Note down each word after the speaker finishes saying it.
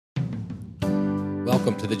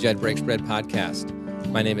Welcome to the Jed Breaks Bread podcast.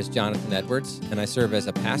 My name is Jonathan Edwards, and I serve as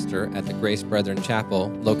a pastor at the Grace Brethren Chapel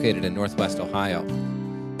located in Northwest Ohio.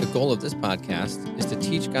 The goal of this podcast is to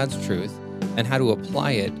teach God's truth and how to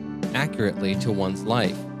apply it accurately to one's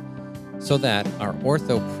life so that our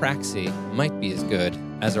orthopraxy might be as good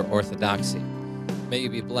as our orthodoxy. May you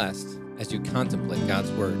be blessed as you contemplate God's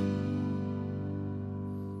Word.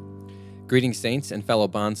 Greetings, saints and fellow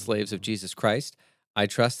bondslaves of Jesus Christ. I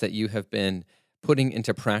trust that you have been putting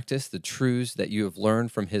into practice the truths that you have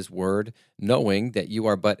learned from His Word, knowing that you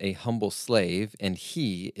are but a humble slave and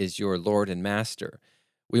He is your Lord and Master.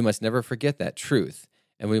 We must never forget that truth,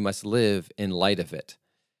 and we must live in light of it.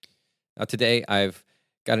 Now, today I've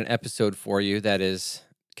got an episode for you that is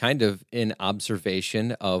kind of in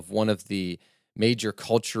observation of one of the major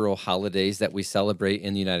cultural holidays that we celebrate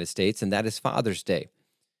in the United States, and that is Father's Day.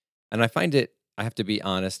 And I have to be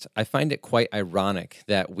honest, I find it quite ironic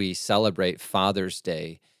that we celebrate Father's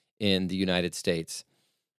Day in the United States.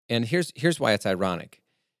 And here's why it's ironic.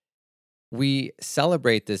 We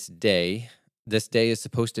celebrate this day. This day is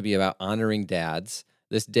supposed to be about honoring dads.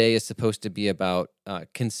 This day is supposed to be about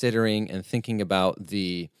considering and thinking about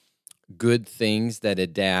the good things that a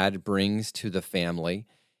dad brings to the family.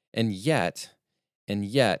 And yet,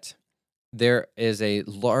 there is a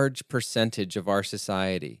large percentage of our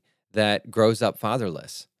society that grows up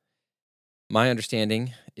fatherless. My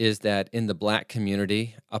understanding is that in the Black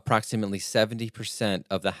community, approximately 70%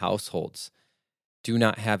 of the households do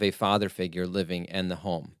not have a father figure living in the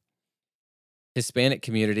home. Hispanic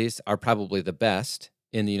communities are probably the best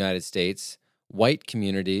in the United States. White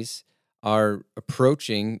communities are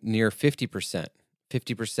approaching near 50%.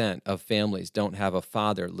 50% of families don't have a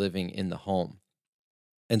father living in the home.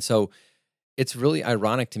 And so it's really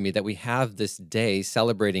ironic to me that we have this day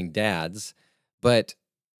celebrating dads, but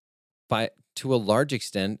to a large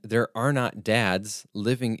extent, there are not dads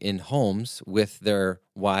living in homes with their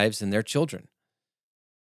wives and their children.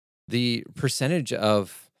 The percentage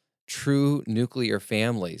of true nuclear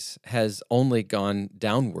families has only gone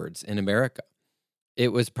downwards in America. It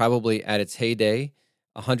was probably at its heyday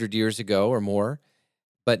 100 years ago or more,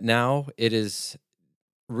 but now it is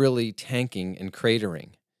really tanking and cratering.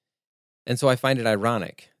 And so I find it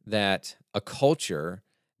ironic that a culture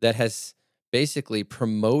that has basically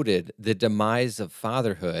promoted the demise of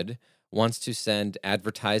fatherhood wants to send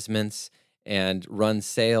advertisements and run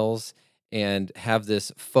sales and have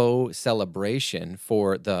this faux celebration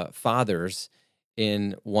for the fathers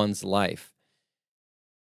in one's life.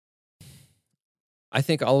 I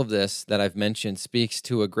think all of this that I've mentioned speaks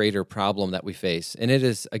to a greater problem that we face. And it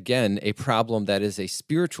is, again, a problem that is a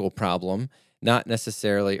spiritual problem, not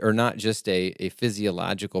necessarily, or not just a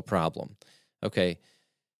physiological problem. Okay,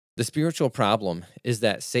 the spiritual problem is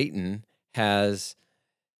that Satan has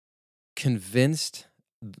convinced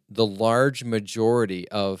the large majority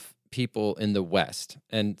of people in the West,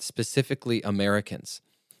 and specifically Americans.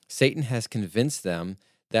 Satan has convinced them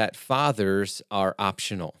that fathers are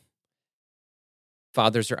optional.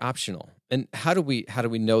 Fathers are optional. And how do we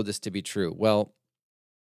know this to be true? Well,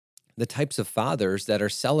 the types of fathers that are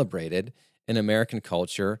celebrated in American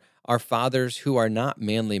culture are fathers who are not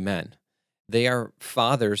manly men. They are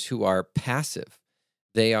fathers who are passive.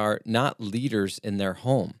 They are not leaders in their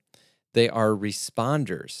home. They are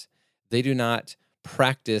responders. They do not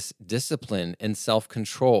practice discipline and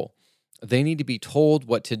self-control. They need to be told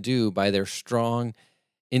what to do by their strong,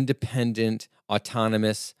 independent,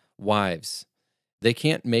 autonomous wives. They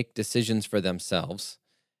can't make decisions for themselves.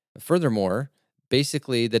 Furthermore,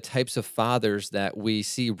 basically the types of fathers that we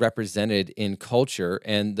see represented in culture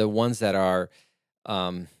and the ones that are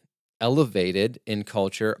elevated in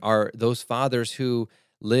culture are those fathers who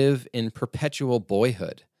live in perpetual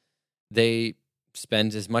boyhood. They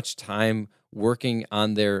spend as much time working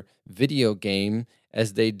on their video game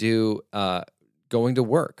as they do going to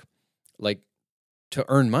work, like to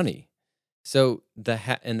earn money. So the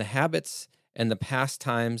habits and the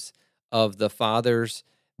pastimes of the fathers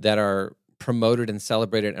that are promoted and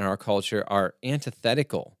celebrated in our culture are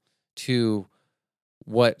antithetical to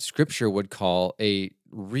what Scripture would call a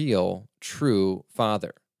real, true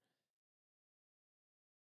father.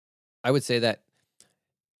 I would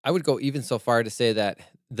go even so far to say that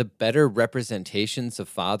the better representations of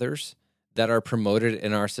fathers that are promoted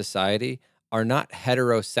in our society are not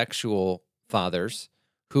heterosexual fathers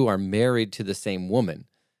who are married to the same woman.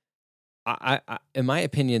 In my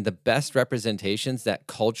opinion, the best representations that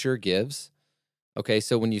culture gives, okay,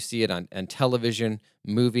 so when you see it on television,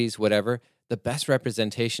 movies, whatever, the best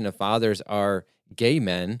representation of fathers are gay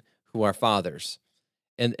men who are fathers.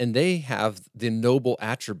 And they have the noble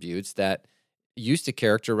attributes that used to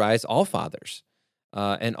characterize all fathers.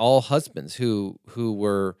 and all husbands who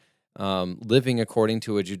were living according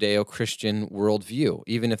to a Judeo-Christian worldview.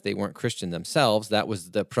 Even if they weren't Christian themselves, that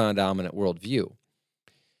was the predominant worldview.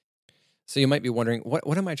 So you might be wondering,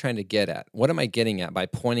 what am I trying to get at? What am I getting at by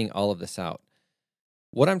pointing all of this out?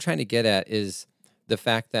 What I'm trying to get at is the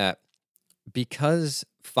fact that because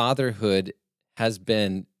fatherhood has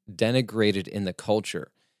been denigrated in the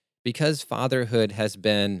culture, because fatherhood has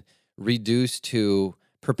been reduced to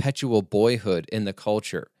perpetual boyhood in the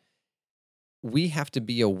culture, we have to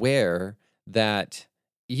be aware that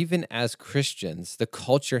even as Christians, the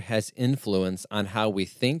culture has influence on how we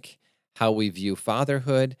think, how we view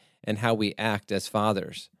fatherhood, and how we act as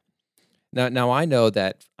fathers. Now I know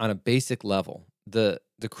that on a basic level, the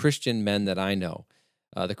Christian men that I know,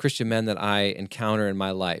 the Christian men that I encounter in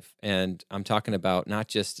my life, and I'm talking about not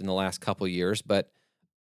just in the last couple years, but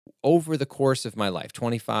over the course of my life,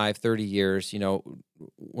 25, 30 years,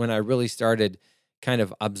 when I really started kind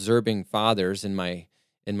of observing fathers in my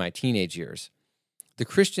teenage years, the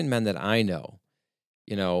Christian men that I know,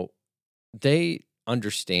 you know, they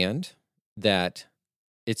understand that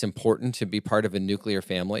it's important to be part of a nuclear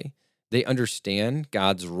family. They understand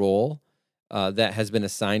God's role that has been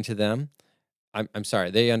assigned to them. I'm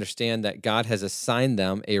sorry, they understand that God has assigned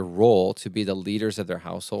them a role to be the leaders of their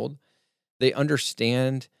household. They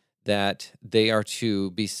understand that they are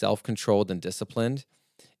to be self-controlled and disciplined.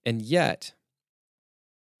 And yet,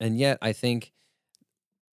 I think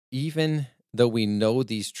even though we know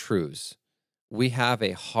these truths, we have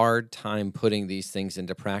a hard time putting these things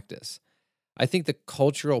into practice. I think the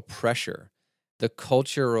cultural pressure, the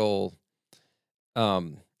cultural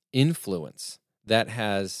influence that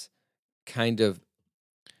has kind of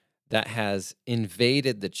that has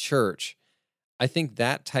invaded the church, I think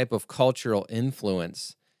that type of cultural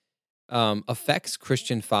influence affects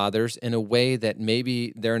Christian fathers in a way that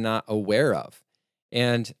maybe they're not aware of.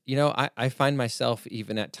 And, I find myself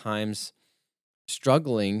even at times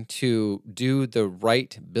struggling to do the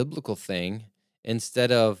right biblical thing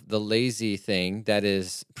instead of the lazy thing that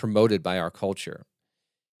is promoted by our culture.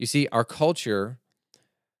 You see, our culture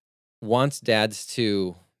wants dads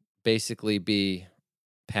to basically be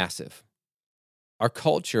passive. Our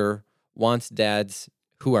culture wants dads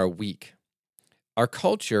who are weak. Our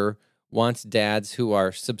culture wants dads who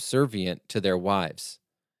are subservient to their wives.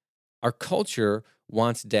 Our culture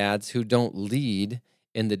wants dads who don't lead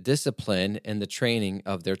in the discipline and the training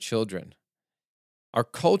of their children. Our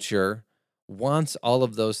culture wants all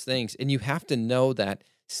of those things. And you have to know that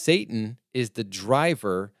Satan is the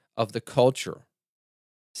driver of the culture.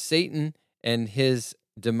 Satan and his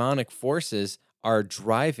demonic forces are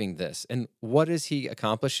driving this. And what is he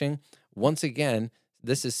accomplishing? Once again,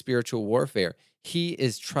 this is spiritual warfare. He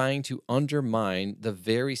is trying to undermine the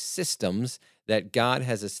very systems that God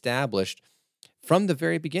has established from the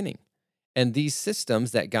very beginning. And these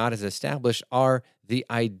systems that God has established are the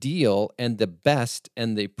ideal and the best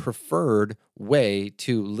and the preferred way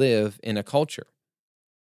to live in a culture.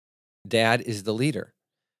 Dad is the leader.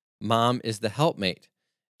 Mom is the helpmate.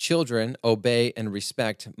 Children obey and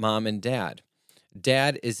respect mom and dad.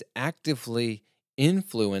 Dad is actively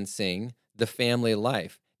influencing the family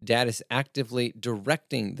life. Dad is actively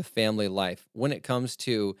directing the family life when it comes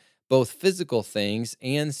to both physical things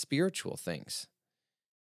and spiritual things.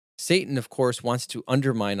 Satan, of course, wants to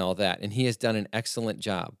undermine all that, and he has done an excellent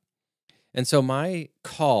job. And so, my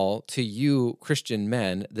call to you, Christian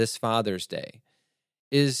men, this Father's Day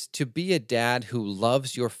is to be a dad who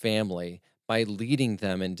loves your family by leading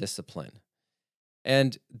them in discipline.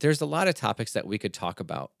 And there's a lot of topics that we could talk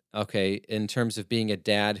about, okay, in terms of being a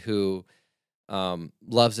dad who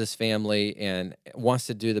loves his family and wants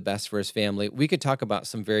to do the best for his family. We could talk about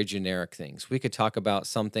some very generic things. We could talk about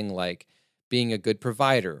something like being a good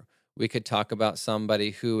provider. We could talk about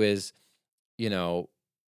somebody who is, you know,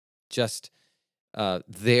 just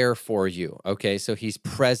there for you. Okay, so he's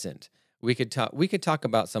present. We could talk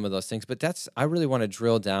about some of those things, but I really want to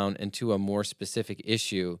drill down into a more specific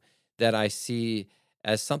issue that I see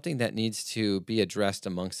as something that needs to be addressed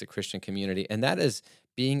amongst the Christian community, and that is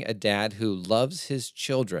being a dad who loves his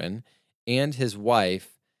children and his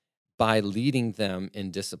wife by leading them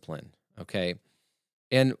in discipline. Okay,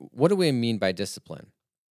 and what do we mean by discipline?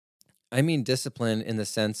 I mean discipline in the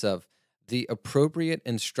sense of the appropriate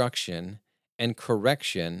instruction and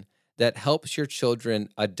correction that helps your children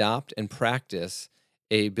adopt and practice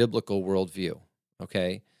a biblical worldview.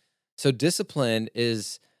 Okay. So discipline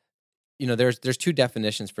is, there's two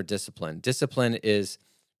definitions for discipline. Discipline is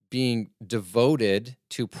being devoted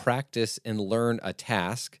to practice and learn a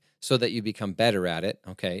task so that you become better at it.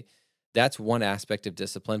 Okay. That's one aspect of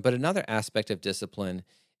discipline. But another aspect of discipline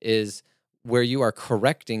is where you are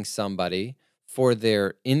correcting somebody for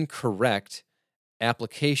their incorrect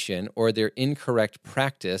application or their incorrect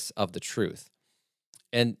practice of the truth.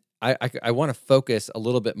 And I want to focus a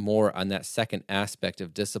little bit more on that second aspect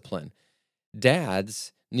of discipline.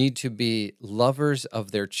 Dads need to be lovers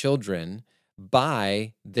of their children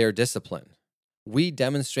by their discipline. We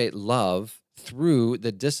demonstrate love through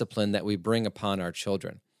the discipline that we bring upon our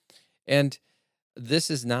children. And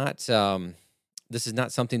this is not something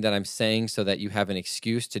that I'm saying so that you have an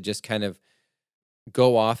excuse to just kind of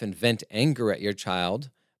go off and vent anger at your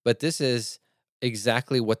child, but this is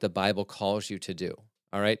exactly what the Bible calls you to do.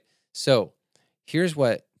 All right. So here's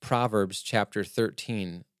what Proverbs chapter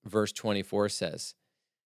 13, verse 24 says: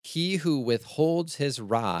 He who withholds his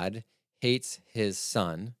rod hates his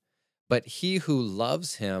son, but he who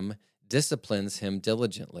loves him disciplines him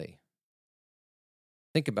diligently.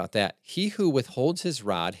 Think about that. He who withholds his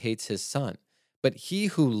rod hates his son, but he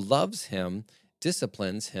who loves him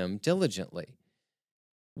disciplines him diligently.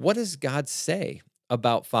 What does God say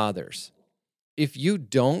about fathers? If you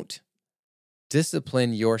don't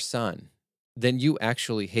discipline your son, then you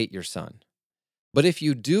actually hate your son. But if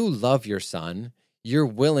you do love your son, you're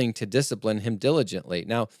willing to discipline him diligently.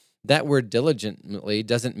 Now, that word diligently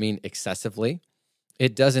doesn't mean excessively.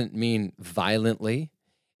 It doesn't mean violently.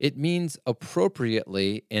 It means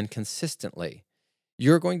appropriately and consistently.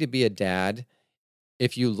 You're going to be a dad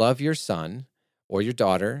if you love your son or your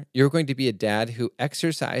daughter. You're going to be a dad who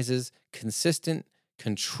exercises consistent,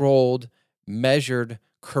 controlled, measured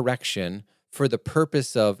correction for the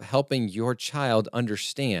purpose of helping your child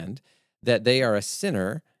understand that they are a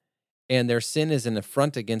sinner and their sin is an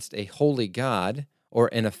affront against a holy God or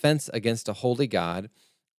an offense against a holy God,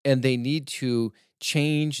 and they need to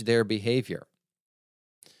change their behavior.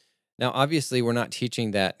 Now, obviously, we're not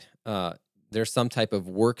teaching that there's some type of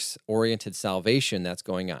works-oriented salvation that's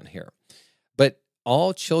going on here. But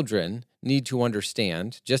all children need to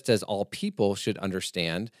understand, just as all people should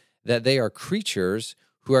understand, that they are creatures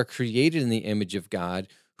who are created in the image of God,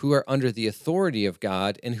 who are under the authority of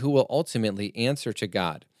God, and who will ultimately answer to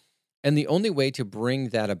God. And the only way to bring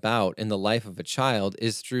that about in the life of a child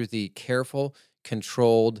is through the careful,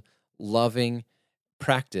 controlled, loving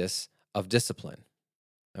practice of discipline.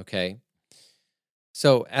 Okay?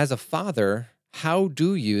 So, as a father, how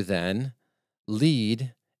do you then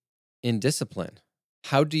lead in discipline?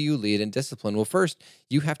 How do you lead in discipline? Well, first,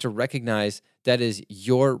 you have to recognize that is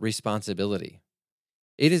your responsibility.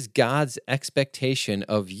 It is God's expectation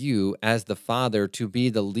of you as the father to be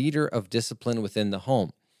the leader of discipline within the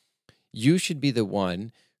home. You should be the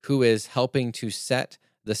one who is helping to set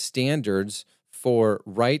the standards for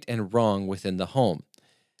right and wrong within the home.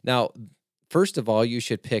 Now, first of all, you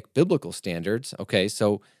should pick biblical standards. Okay,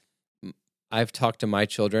 so I've talked to my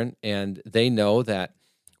children, and they know that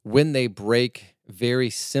when they break very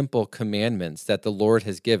simple commandments that the Lord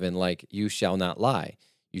has given, like you shall not lie,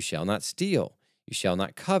 you shall not steal, you shall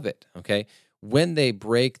not covet, okay? When they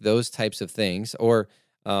break those types of things, or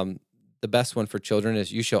the best one for children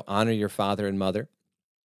is you shall honor your father and mother,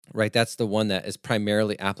 right? That's the one that is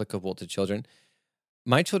primarily applicable to children.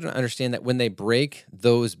 My children understand that when they break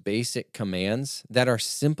those basic commands that are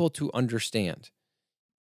simple to understand,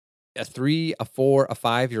 a 3, a 4, a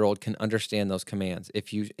 5-year-old can understand those commands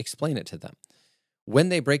if you explain it to them. When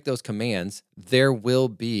they break those commands, there will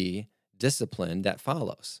be discipline that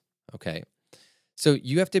follows, okay? So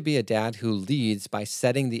you have to be a dad who leads by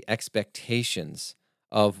setting the expectations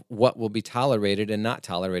of what will be tolerated and not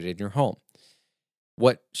tolerated in your home.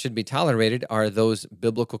 What should be tolerated are those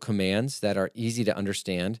biblical commands that are easy to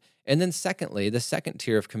understand. And then secondly, the second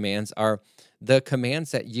tier of commands are the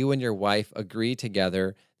commands that you and your wife agree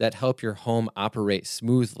together that help your home operate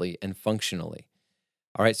smoothly and functionally.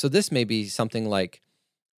 All right, so this may be something like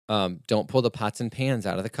don't pull the pots and pans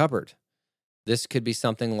out of the cupboard. This could be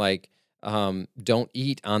something like don't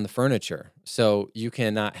eat on the furniture. So you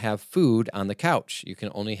cannot have food on the couch. You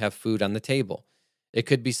can only have food on the table. It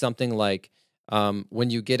could be something like when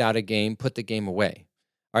you get out a game, put the game away.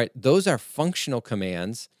 All right, those are functional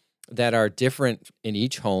commands that are different in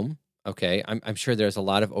each home. Okay, I'm sure there's a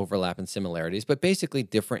lot of overlap and similarities, but basically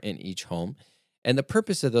different in each home. And the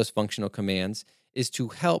purpose of those functional commands is to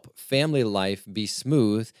help family life be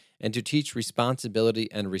smooth and to teach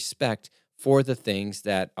responsibility and respect for the things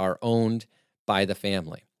that are owned by the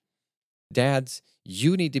family. Dads,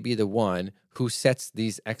 you need to be the one who sets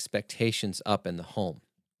these expectations up in the home.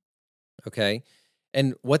 Okay?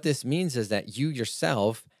 And what this means is that you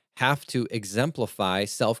yourself have to exemplify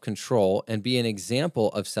self-control and be an example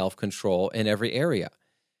of self-control in every area.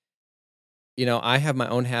 I have my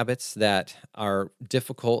own habits that are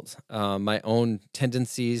difficult, my own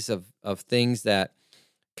tendencies of things that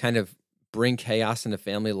kind of bring chaos into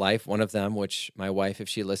family life. One of them, which my wife, if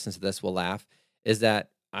she listens to this, will laugh, is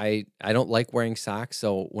that I don't like wearing socks.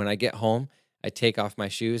 So when I get home, I take off my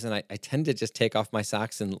shoes and I tend to just take off my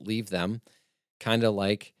socks and leave them kind of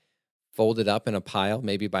like folded up in a pile,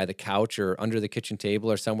 maybe by the couch or under the kitchen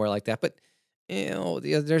table or somewhere like that. But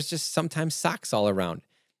there's just sometimes socks all around.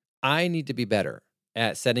 I need to be better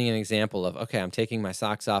at setting an example of, okay, I'm taking my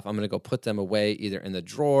socks off. I'm going to go put them away either in the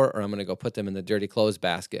drawer or I'm going to go put them in the dirty clothes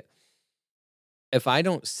basket. If I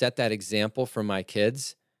don't set that example for my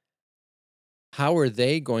kids, how are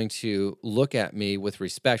they going to look at me with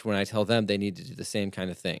respect when I tell them they need to do the same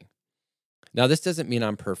kind of thing? Now, this doesn't mean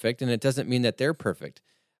I'm perfect and it doesn't mean that they're perfect.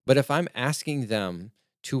 But if I'm asking them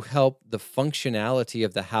to help the functionality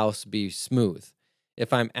of the house be smooth,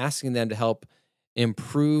 if I'm asking them to help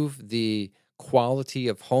improve the quality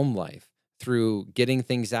of home life through getting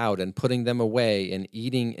things out and putting them away and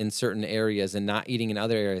eating in certain areas and not eating in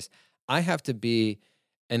other areas, I have to be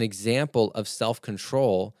an example of self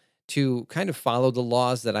control to kind of follow the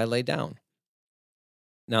laws that I lay down.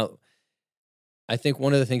 Now, I think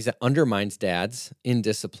one of the things that undermines dads in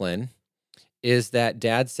discipline is that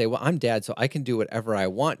dads say, well, I'm dad, so I can do whatever I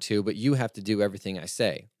want to, but you have to do everything I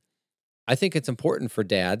say. I think it's important for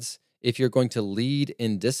dads, if you're going to lead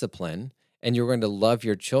in discipline and you're going to love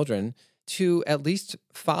your children, to at least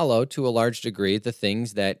follow to a large degree the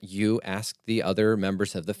things that you ask the other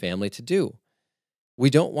members of the family to do. We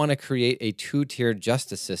don't want to create a two-tiered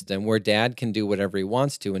justice system where dad can do whatever he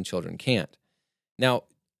wants to and children can't. Now,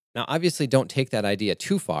 obviously, don't take that idea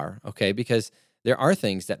too far, okay? Because there are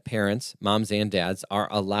things that parents, moms and dads, are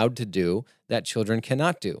allowed to do that children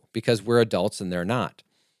cannot do because we're adults and they're not.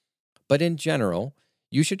 But in general,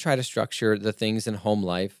 you should try to structure the things in home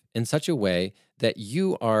life in such a way that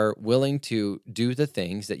you are willing to do the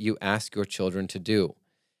things that you ask your children to do.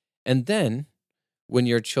 And then when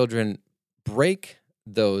your children break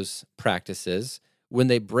those practices, when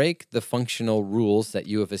they break the functional rules that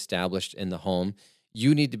you have established in the home,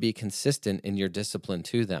 you need to be consistent in your discipline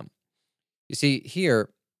to them. You see, here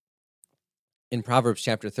in Proverbs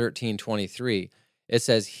chapter 13:23, it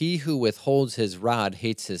says, "He who withholds his rod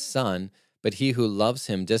hates his son, but he who loves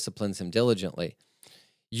him disciplines him diligently."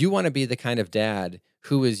 You want to be the kind of dad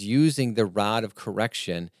who is using the rod of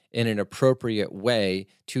correction in an appropriate way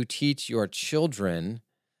to teach your children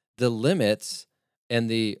the limits and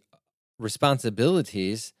the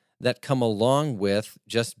responsibilities that come along with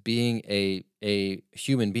just being a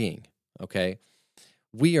human being, okay?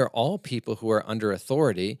 We are all people who are under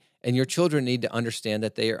authority, and your children need to understand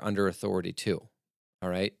that they are under authority too, all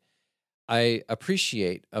right? I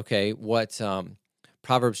appreciate, okay, what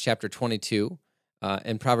Proverbs chapter 22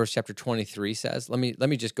 and Proverbs chapter 23 says. Let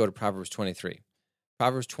me just go to Proverbs 23.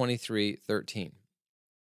 Proverbs 23:13.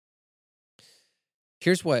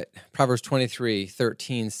 Here's what Proverbs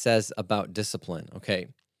 23:13 says about discipline, okay?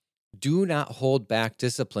 Do not hold back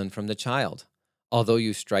discipline from the child. Although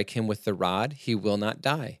you strike him with the rod, he will not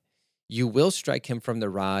die. You will strike him from the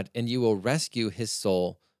rod, and you will rescue his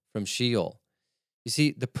soul from Sheol. You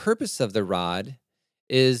see, the purpose of the rod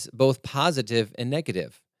is both positive and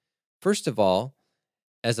negative. First of all,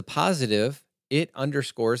 as a positive, it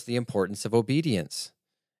underscores the importance of obedience.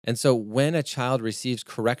 And so when a child receives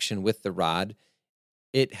correction with the rod,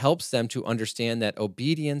 it helps them to understand that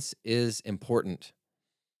obedience is important.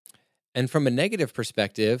 And from a negative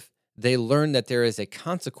perspective, they learn that there is a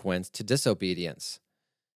consequence to disobedience.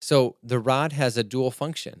 So the rod has a dual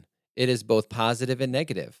function. It is both positive and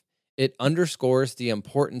negative. It underscores the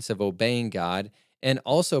importance of obeying God and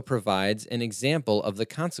also provides an example of the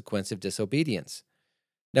consequence of disobedience.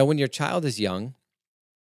 Now, when your child is young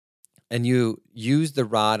and you use the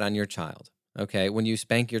rod on your child, okay, when you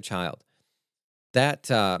spank your child, that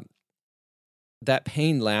that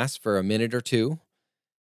pain lasts for a minute or two,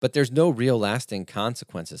 but there's no real lasting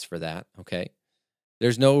consequences for that, okay?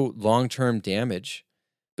 There's no long-term damage,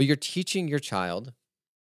 but you're teaching your child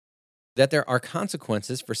that there are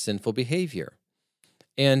consequences for sinful behavior.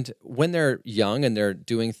 And when they're young and they're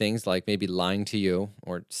doing things like maybe lying to you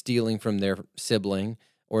or stealing from their sibling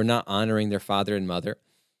or not honoring their father and mother,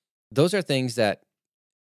 those are things that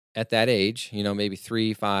at that age, maybe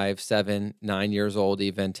 3, 5, 7, 9 years old,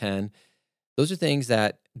 even 10, those are things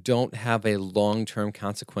that don't have a long-term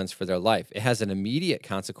consequence for their life. It has an immediate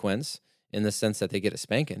consequence in the sense that they get a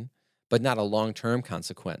spanking, but not a long-term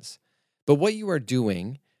consequence. But what you are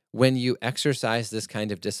doing when you exercise this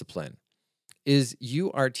kind of discipline is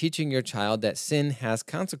you are teaching your child that sin has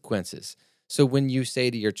consequences. So when you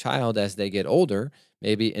say to your child as they get older,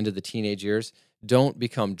 maybe into the teenage years, don't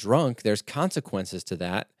become drunk, there's consequences to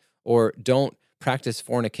that. Or don't practice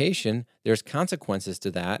fornication, there's consequences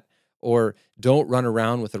to that. Or don't run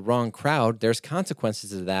around with the wrong crowd, there's consequences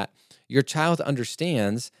to that. Your child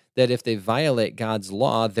understands that if they violate God's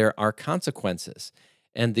law, there are consequences.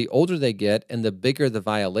 And the older they get and the bigger the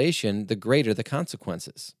violation, the greater the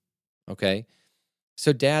consequences. Okay?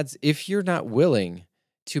 So, dads, if you're not willing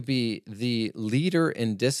to be the leader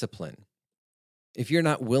in discipline, if you're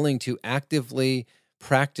not willing to actively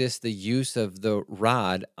practice the use of the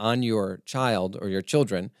rod on your child or your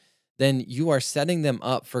children, then you are setting them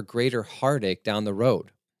up for greater heartache down the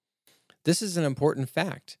road. This is an important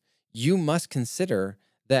fact. You must consider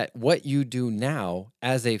that what you do now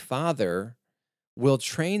as a father will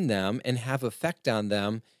train them and have effect on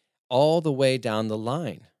them all the way down the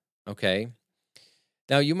line. Okay?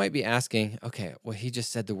 Now, you might be asking, okay, well, he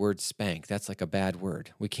just said the word spank. That's like a bad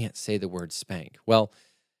word. We can't say the word spank. Well,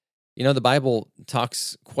 the Bible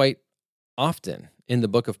talks quite often in the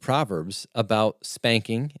book of Proverbs about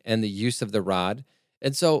spanking and the use of the rod.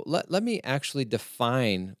 And so let me actually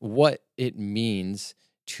define what it means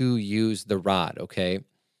to use the rod, okay?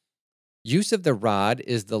 Use of the rod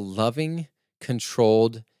is the loving,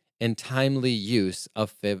 controlled, and timely use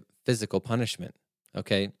of physical punishment,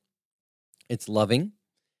 okay? It's loving,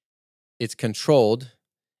 it's controlled,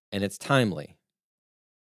 and it's timely.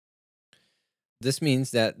 This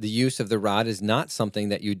means that the use of the rod is not something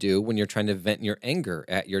that you do when you're trying to vent your anger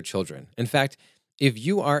at your children. In fact, if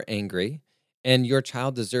you are angry and your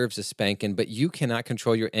child deserves a spanking, but you cannot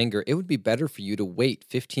control your anger, it would be better for you to wait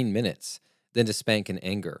 15 minutes than to spank in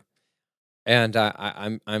anger. And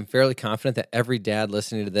I'm fairly confident that every dad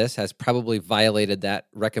listening to this has probably violated that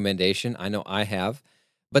recommendation. I know I have,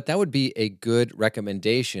 but that would be a good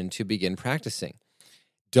recommendation to begin practicing.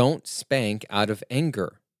 Don't spank out of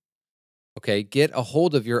anger. Okay, get a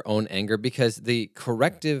hold of your own anger, because the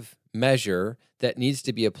corrective measure that needs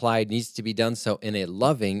to be applied needs to be done so in a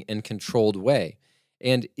loving and controlled way.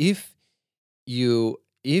 And if you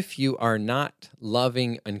are not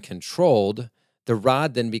loving and controlled, the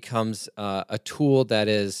rod then becomes a tool that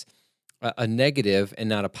is a negative and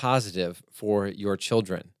not a positive for your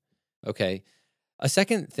children. Okay. A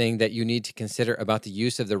second thing that you need to consider about the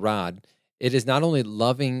use of the rod, it is not only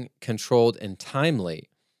loving, controlled, and timely,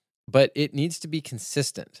 but it needs to be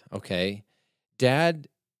consistent. Okay. Dad,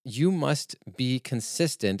 you must be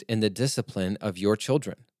consistent in the discipline of your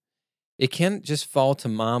children. It can't just fall to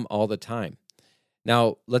mom all the time.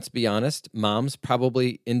 Now, let's be honest, moms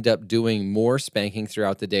probably end up doing more spanking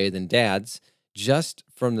throughout the day than dads, just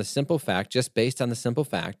based on the simple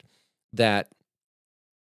fact that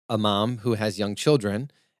a mom who has young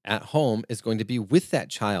children at home is going to be with that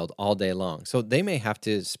child all day long. So they may have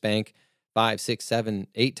to spank 5, 6, 7,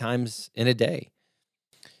 8 times in a day,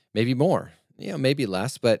 maybe more, maybe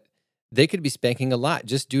less, but they could be spanking a lot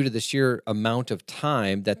just due to the sheer amount of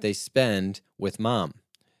time that they spend with mom.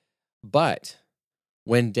 But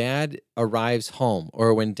when dad arrives home,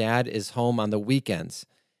 or when dad is home on the weekends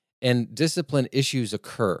and discipline issues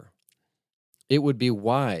occur, it would be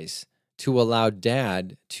wise to allow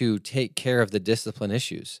dad to take care of the discipline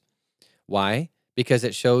issues. Why? Because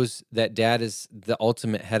it shows that dad is the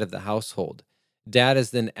ultimate head of the household. Dad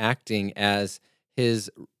is then acting as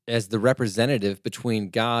the representative between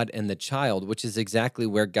God and the child, which is exactly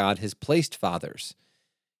where God has placed fathers.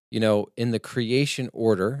 In the creation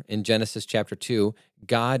order in Genesis chapter 2,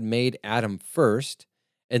 God made Adam first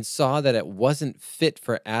and saw that it wasn't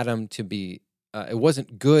it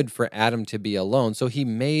wasn't good for Adam to be alone. So he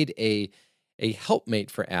made a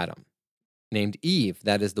helpmate for Adam named Eve,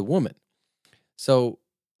 that is the woman. So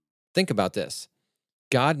think about this.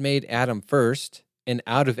 God made Adam first, and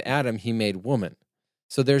out of Adam, he made woman.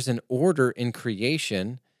 So there's an order in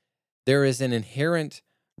creation. There is an inherent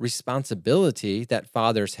responsibility that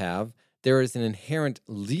fathers have. There is an inherent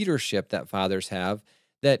leadership that fathers have,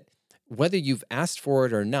 that whether you've asked for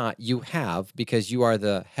it or not, you have, because you are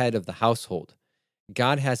the head of the household.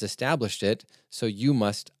 God has established it, so you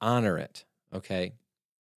must honor it, okay?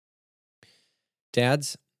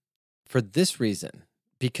 Dads, for this reason,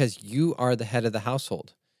 because you are the head of the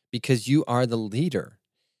household, because you are the leader,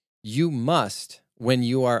 you must, when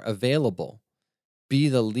you are available, be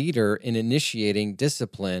the leader in initiating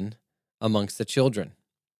discipline amongst the children.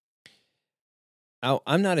 Now,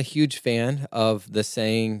 I'm not a huge fan of the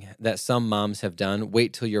saying that some moms have done,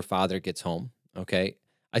 wait till your father gets home, okay?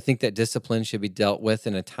 I think that discipline should be dealt with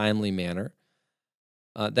in a timely manner.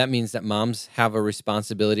 That means that moms have a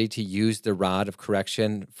responsibility to use the rod of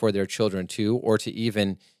correction for their children too, or to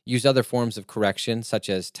even use other forms of correction, such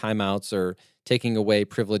as timeouts or taking away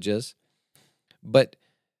privileges. But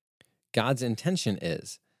God's intention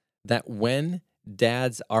is that when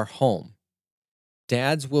dads are home,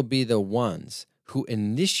 dads will be the ones who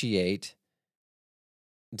initiate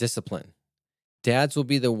discipline. Dads will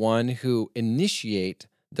be the one who initiate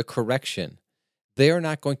the correction. They are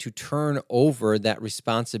not going to turn over that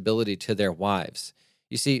responsibility to their wives.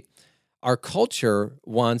 You see, our culture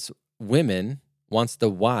wants the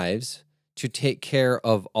wives to take care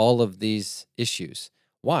of all of these issues.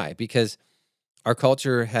 Why? Because our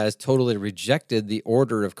culture has totally rejected the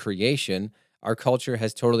order of creation. Our culture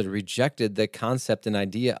has totally rejected the concept and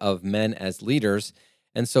idea of men as leaders.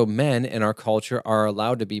 And so men in our culture are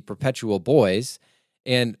allowed to be perpetual boys,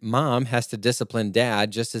 and mom has to discipline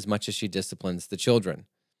dad just as much as she disciplines the children.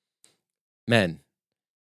 Men,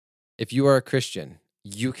 if you are a Christian,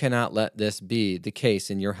 you cannot let this be the case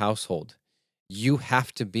in your household. You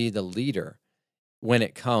have to be the leader when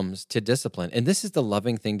it comes to discipline. And this is the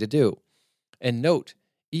loving thing to do. And note,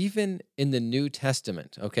 even in the New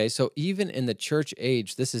Testament, okay, so even in the church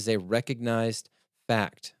age, this is a recognized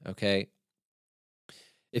fact, okay?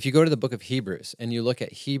 If you go to the book of Hebrews and you look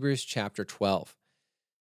at Hebrews chapter 12,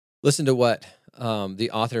 listen to what the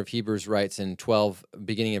author of Hebrews writes in 12,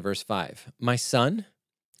 beginning in verse 5. My son,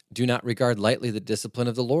 do not regard lightly the discipline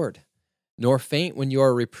of the Lord, nor faint when you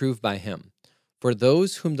are reproved by him. For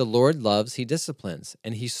those whom the Lord loves, he disciplines,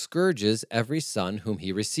 and he scourges every son whom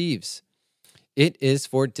he receives. It is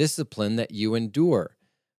for discipline that you endure.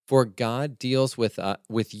 For God deals with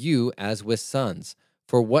you as with sons.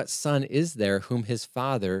 For what son is there whom his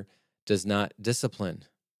father does not discipline?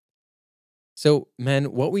 So,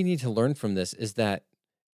 men, what we need to learn from this is that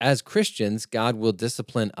as Christians, God will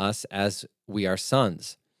discipline us as we are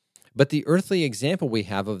sons. But the earthly example we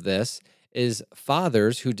have of this is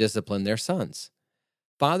fathers who discipline their sons.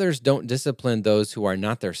 Fathers don't discipline those who are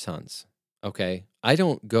not their sons, okay? I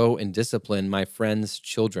don't go and discipline my friends'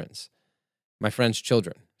 children,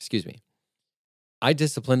 excuse me. I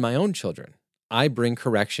discipline my own children. I bring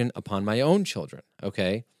correction upon my own children,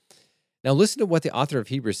 okay? Now listen to what the author of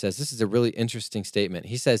Hebrews says. This is a really interesting statement.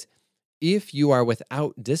 He says, if you are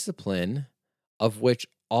without discipline, of which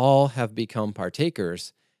all have become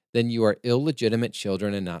partakers, then you are illegitimate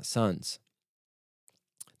children and not sons.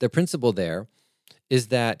 The principle there is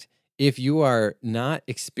that if you are not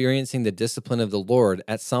experiencing the discipline of the Lord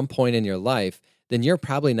at some point in your life, then you're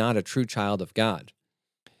probably not a true child of God.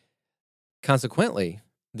 Consequently,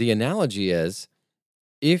 the analogy is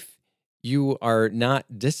if you are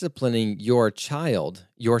not disciplining your child,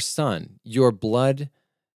 your son, your blood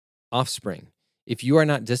offspring, if you are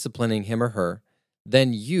not disciplining him or her,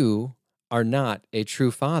 then you are not a true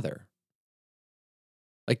father.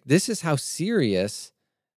 Like, this is how serious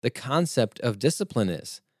the concept of discipline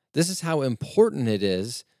is. This is how important it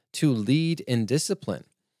is to lead in discipline.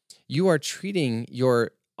 You are treating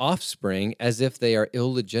your offspring as if they are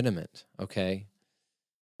illegitimate, okay?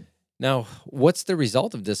 Now, what's the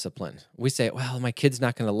result of discipline? We say, well, my kid's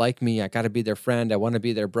not going to like me. I got to be their friend. I want to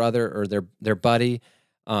be their brother or their buddy.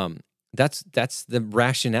 That's the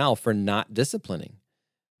rationale for not disciplining.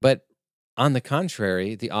 But on the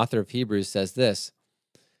contrary, the author of Hebrews says this,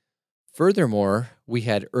 furthermore, we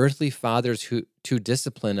had earthly fathers who to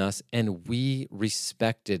discipline us, and we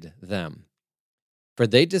respected them. For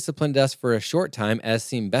they disciplined us for a short time as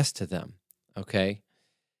seemed best to them. Okay?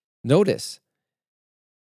 Notice,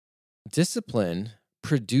 discipline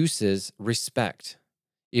produces respect.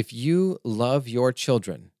 If you love your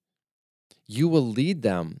children, you will lead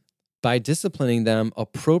them by disciplining them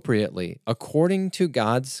appropriately, according to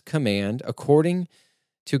God's command, according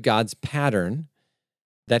to God's pattern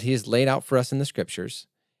that he has laid out for us in the scriptures,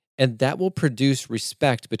 and that will produce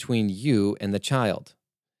respect between you and the child.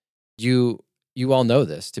 You all know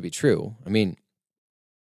this to be true. I mean,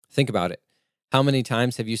 think about it. How many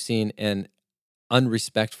times have you seen an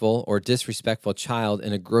unrespectful or disrespectful child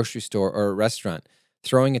in a grocery store or a restaurant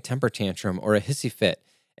throwing a temper tantrum or a hissy fit,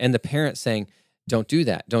 and the parent saying, don't do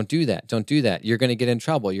that, don't do that, don't do that. You're going to get in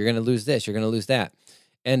trouble. You're going to lose this. You're going to lose that.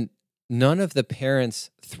 And none of the parents'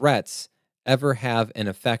 threats ever have an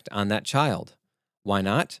effect on that child. Why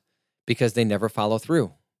not? Because they never follow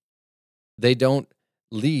through. They don't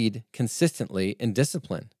lead consistently in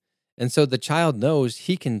discipline. And so the child knows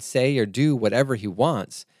he can say or do whatever he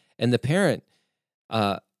wants. And the parent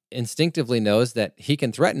instinctively knows that he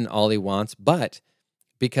can threaten all he wants, but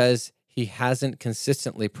because he hasn't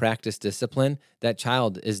consistently practiced discipline, that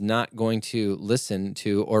child is not going to listen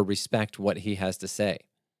to or respect what he has to say.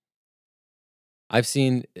 I've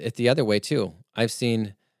seen it the other way too. I've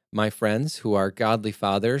seen my friends who are godly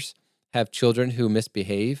fathers have children who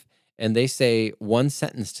misbehave, and they say one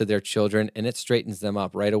sentence to their children and it straightens them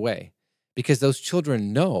up right away because those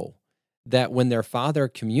children know that when their father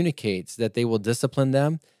communicates that they will discipline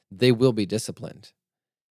them, they will be disciplined.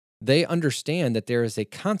 They understand that there is a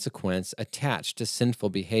consequence attached to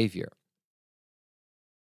sinful behavior.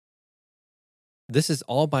 This is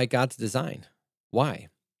all by God's design. Why?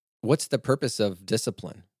 What's the purpose of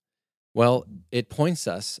discipline? Well, it points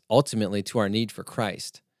us ultimately to our need for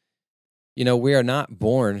Christ. We are not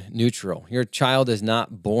born neutral. Your child is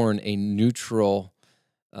not born a neutral,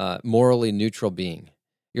 morally neutral being.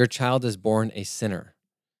 Your child is born a sinner.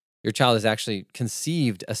 Your child is actually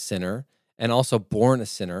conceived a sinner and also born a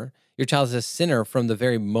sinner. Your child is a sinner from the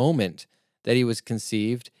very moment that he was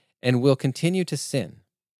conceived and will continue to sin.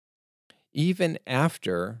 Even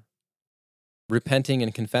after repenting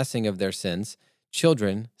and confessing of their sins,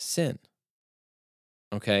 children sin.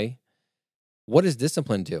 Okay? What does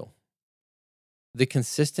discipline do? The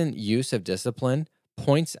consistent use of discipline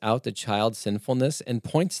points out the child's sinfulness and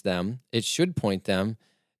it should point them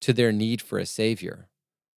to their need for a savior.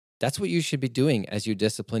 That's what you should be doing as you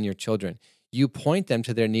discipline your children. You point them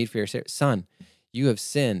to their need for your savior. Son, you have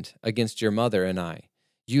sinned against your mother and I.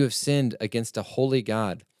 You have sinned against a holy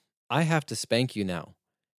God. I have to spank you now.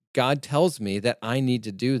 God tells me that I need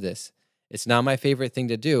to do this. It's not my favorite thing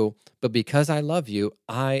to do, but because I love you,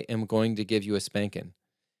 I am going to give you a spanking.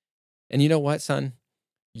 And you know what, son?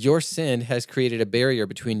 Your sin has created a barrier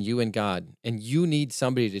between you and God, and you need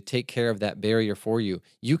somebody to take care of that barrier for you.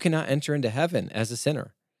 You cannot enter into heaven as a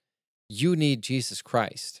sinner. You need Jesus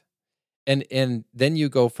Christ. And then you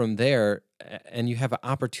go from there and you have an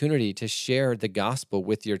opportunity to share the gospel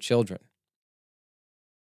with your children.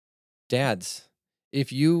 Dads,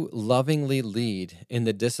 if you lovingly lead in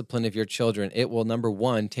the discipline of your children, it will, number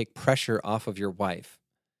one, take pressure off of your wife.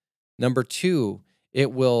 Number two,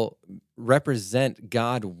 it will represent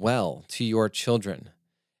God well to your children.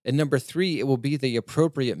 And number three, it will be the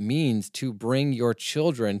appropriate means to bring your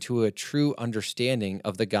children to a true understanding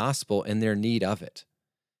of the gospel and their need of it.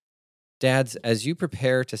 Dads, as you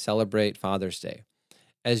prepare to celebrate Father's Day,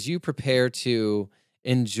 as you prepare to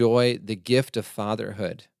enjoy the gift of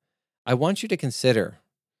fatherhood, I want you to consider,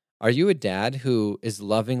 are you a dad who is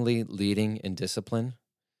lovingly leading in discipline?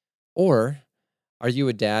 Or are you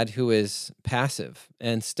a dad who is passive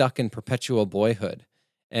and stuck in perpetual boyhood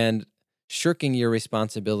and shirking your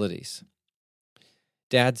responsibilities?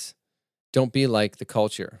 Dads, don't be like the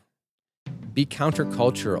culture. Be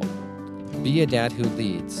countercultural. Be a dad who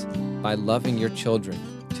leads by loving your children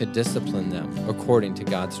to discipline them according to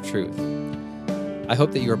God's truth. I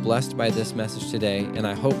hope that you are blessed by this message today, and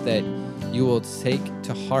I hope that you will take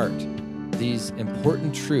to heart these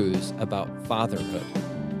important truths about fatherhood.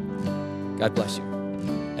 God bless you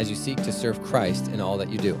as you seek to serve Christ in all that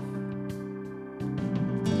you do.